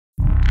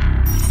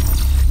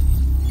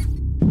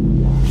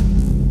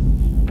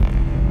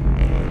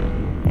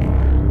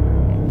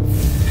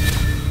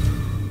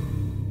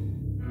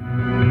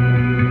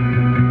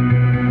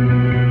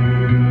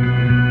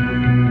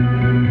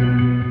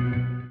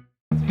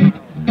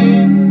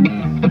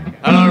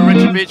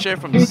Beach here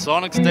from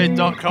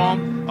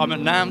SonicState.com. I'm at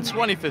NAMM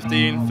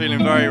 2015,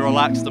 feeling very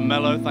relaxed and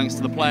mellow thanks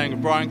to the playing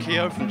of Brian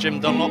Keogh from Jim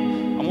Dunlop.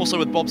 I'm also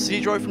with Bob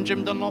Cedro from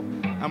Jim Dunlop,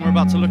 and we're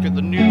about to look at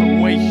the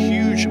new Way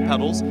Huge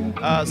pedals.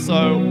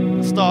 So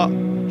we'll start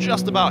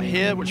just about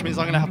here, which means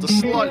I'm going to have to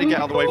slightly get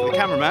out of the way for the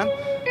cameraman.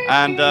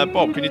 And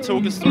Bob, can you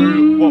talk us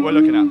through what we're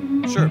looking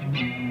at? Sure.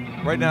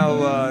 Right now,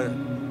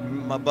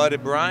 my buddy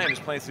Brian is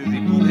playing through the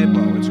Blue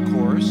Hippo. It's a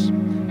chorus,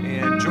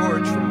 and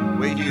George from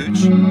Way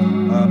Huge,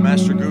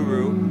 Master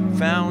Guru,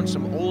 found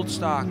some old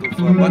stock of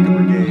bucket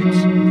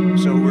brigades.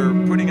 So we're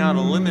putting out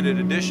a limited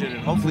edition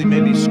and hopefully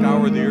maybe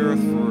scour the earth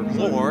for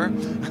more.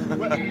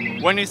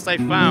 When you say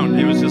found,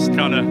 he was just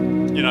kind of,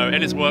 you know,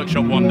 in his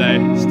workshop one day,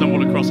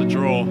 stumbled across a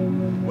drawer.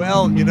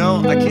 Well, you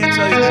know, I can't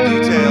tell you the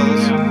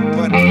details,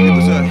 but it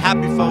was a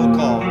happy phone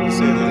call, to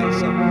say the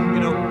least. So, you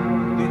know,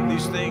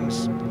 these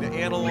things, the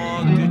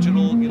analog,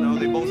 digital, you know,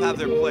 they both have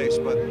their place,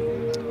 but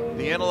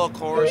the analog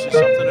chorus is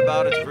something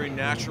about it. It's very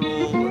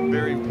natural,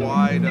 very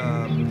wide,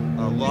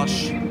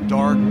 lush,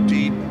 dark,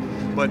 deep.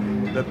 But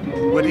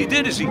what he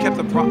did is he kept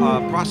the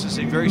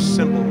processing very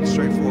simple and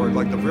straightforward,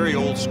 like the very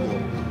old school.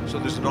 So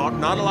there's not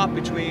a lot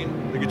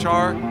between the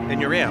guitar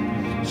and your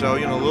amp. So,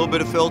 you know, a little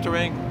bit of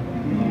filtering,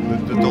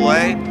 the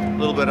delay, a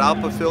little bit of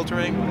output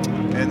filtering,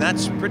 and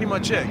that's pretty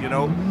much it, you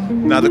know.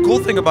 Now, the cool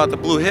thing about the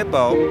Blue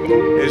Hippo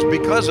is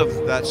because of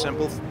that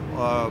simple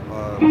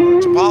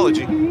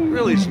topology,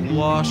 really it's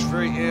lush,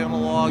 very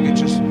analog, it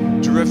just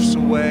drifts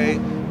away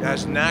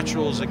as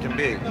natural as it can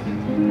be.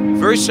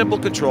 Very simple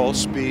control,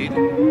 speed,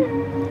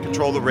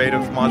 control the rate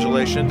of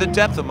modulation, the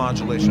depth of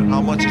modulation,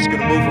 how much it's going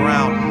to move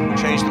around,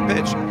 change the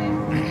pitch.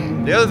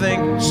 The other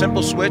thing,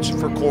 simple switch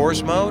for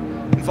chorus mode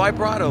and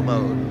vibrato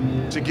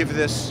mode to give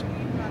this.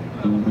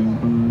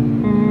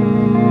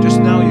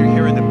 Just now you're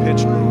hearing the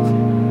pitch move.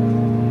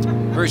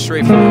 Very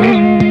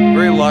straightforward,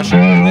 very lush.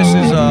 And this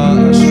is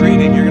a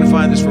streeting. You're going to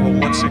find this for a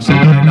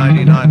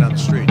 $169.99 on the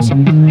streets.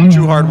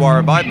 True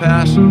hardwire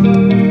bypass,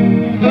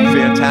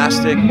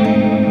 fantastic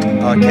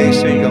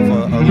casing of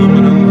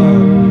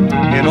aluminum,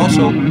 and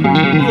also a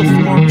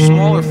little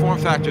smaller form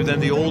factor than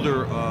the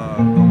older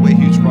Way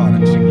Huge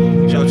products.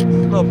 So it's a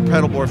little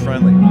pedalboard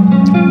friendly.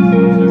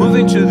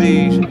 Moving to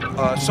the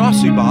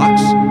Saucy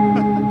Box.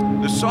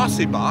 The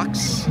Saucy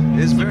Box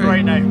is very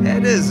great name.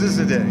 It is,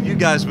 isn't it? You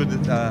guys would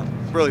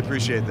really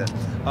appreciate that.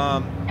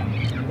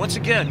 Once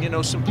again, you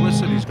know,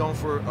 simplicity is going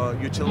for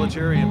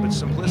utilitarian, but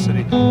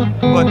simplicity.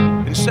 But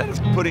instead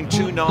of putting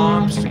two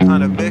knobs to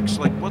kind of mix,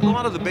 like what a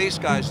lot of the bass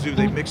guys do,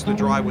 they mix the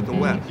dry with the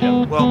wet.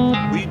 Yeah. Well,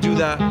 we do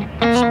that,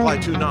 supply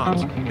two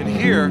knobs. And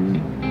here,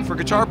 for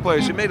guitar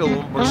players, it made it a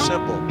little more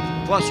simple.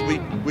 Plus,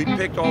 we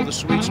picked all the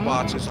sweet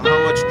spots as to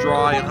how much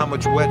dry and how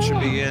much wet should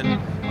be in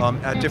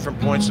at different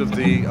points of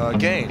the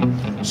gain.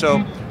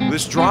 So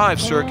this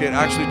drive circuit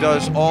actually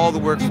does all the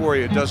work for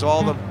you. It does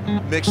all the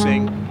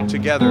mixing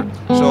together.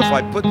 So if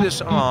I put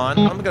this on,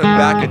 I'm going to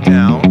back it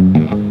down.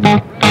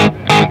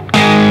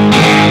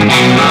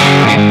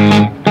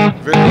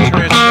 Very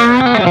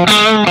transparent.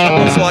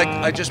 It's like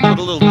I just put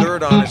a little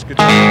dirt on his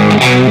guitar.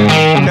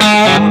 Kept it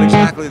going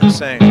exactly the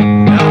same.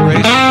 Now raise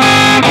it.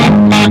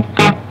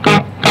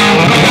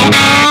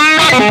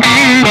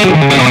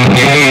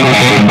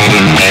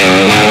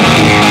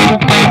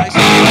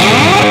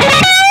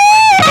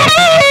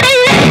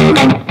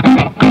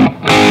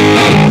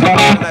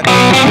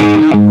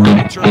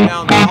 Turn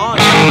down the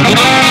volume.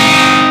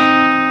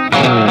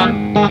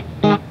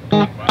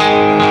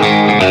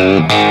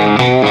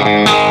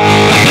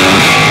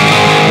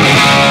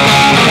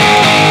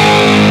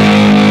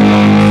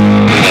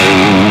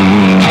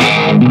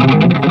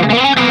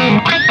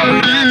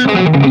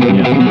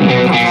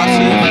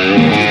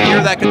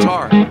 Hear that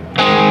guitar.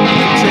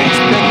 Change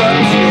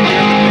pickups, you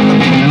hear the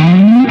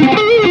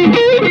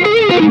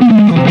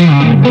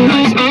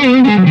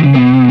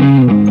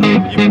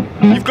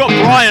pickups. You've got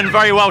Brian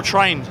very well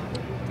trained.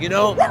 You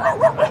know,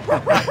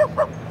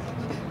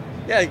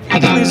 yeah, he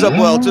cleans up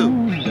well too.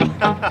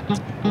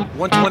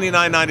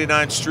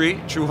 $129.99 street,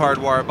 true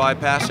hardwire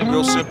bypassing,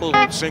 real simple,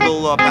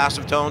 single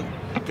passive tone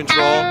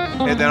control,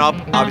 and then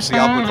obviously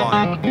output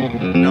volume.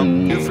 You know,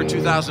 new for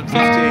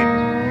 2015.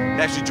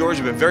 Actually, George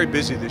has been very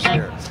busy this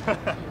year.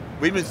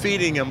 We've been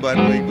feeding him, but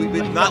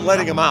we're not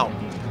letting him out.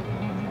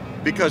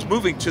 Because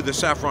moving to the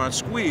Saffron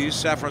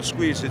Squeeze,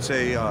 it's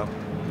a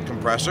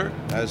compressor,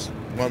 as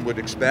one would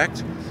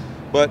expect.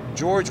 But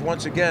George,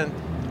 once again,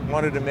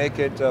 wanted to make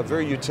it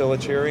very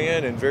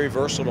utilitarian and very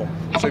versatile.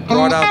 So he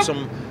brought out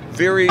some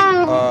very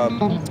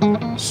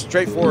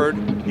straightforward,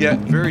 yet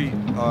very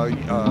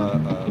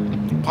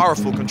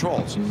powerful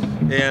controls.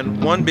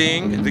 And one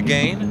being the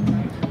gain,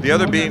 the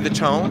other being the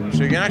tone.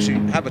 So you can actually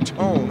have a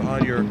tone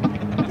on your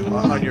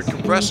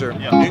compressor.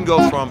 Yeah. You can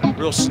go from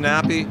real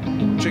snappy,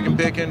 chicken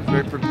picking,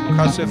 very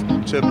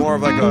percussive, to more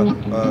of like a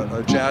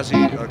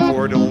jazzy,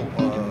 chordal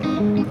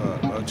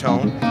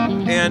tone.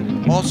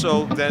 And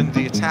also then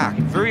the attack,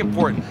 very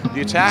important.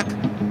 The attack,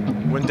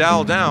 when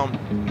dialed down,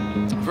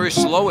 very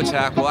slow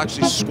attack will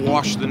actually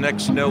squash the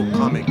next note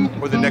coming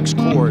or the next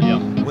chord. Yeah.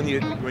 When you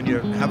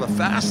have a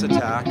fast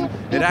attack,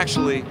 it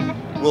actually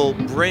will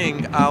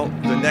bring out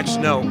the next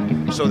note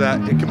so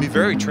that it can be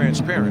very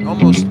transparent.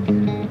 Almost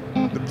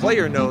the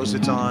player knows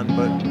it's on,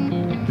 but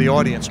the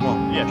audience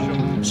won't. Yeah,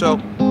 sure. So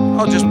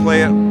I'll just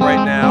play it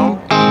right now,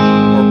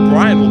 or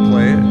Brian will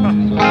play it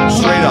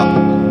straight up.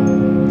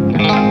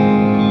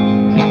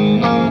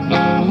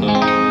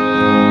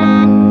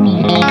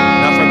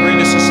 Now if I bring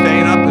the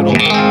sustain up, it'll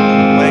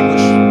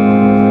languish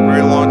for a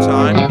very long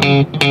time.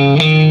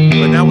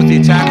 But now with the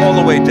attack all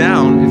the way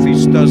down, if he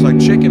does like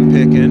chicken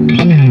picking,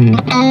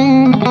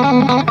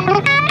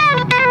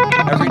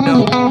 every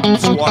note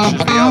squashes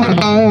the other.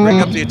 Bring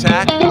up the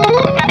attack.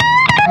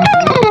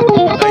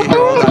 Now you hear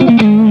all that.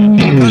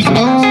 Because of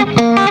this.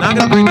 Now I'm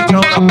going to bring the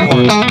tone up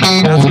more.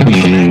 That's going to be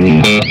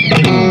steady.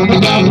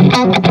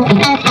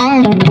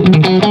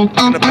 I'm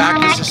going to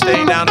back the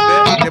sustain down a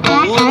bit. Give it a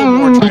little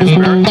more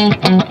transparent.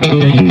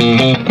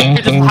 You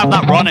just have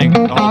that running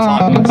the whole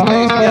time.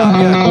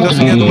 Yeah. It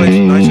doesn't get the way it's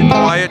nice and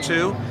quiet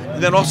too.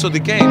 And then also the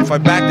gain. If I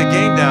back the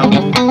gain down,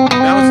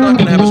 now it's not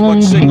going to have as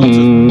much signal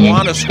to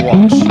want to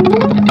squash.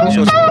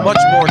 So it's much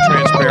more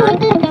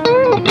transparent.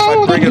 If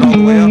I bring it all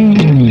the way up,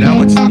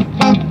 now it's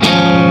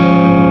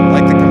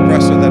like the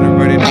compressor that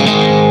everybody knows.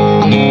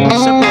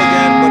 Simple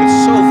again, but it's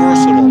so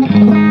versatile.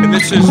 And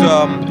this is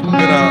going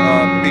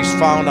to be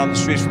found on the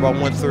streets for about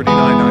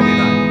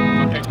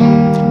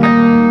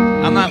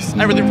 $139.99. And that's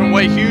everything from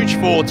Way Huge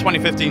for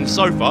 2015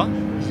 so far.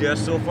 Yeah,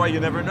 so far you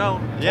never know.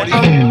 Yeah.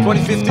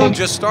 2015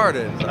 just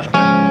started.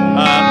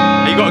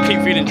 You got to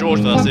keep feeding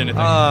Jeorge, that's the only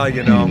thing.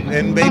 You know,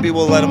 and maybe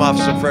we'll let him off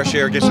some fresh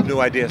air, get some new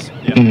ideas.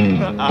 Yeah.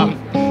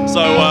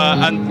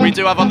 And we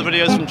do have other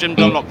videos from Jim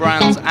Dunlop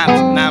brands at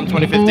NAMM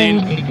 2015.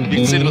 You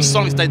can see them at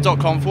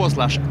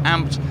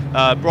sonicstate.com/amped.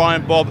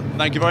 Brian, Bob,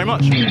 thank you very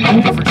much.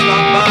 Thank you for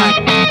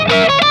stopping by.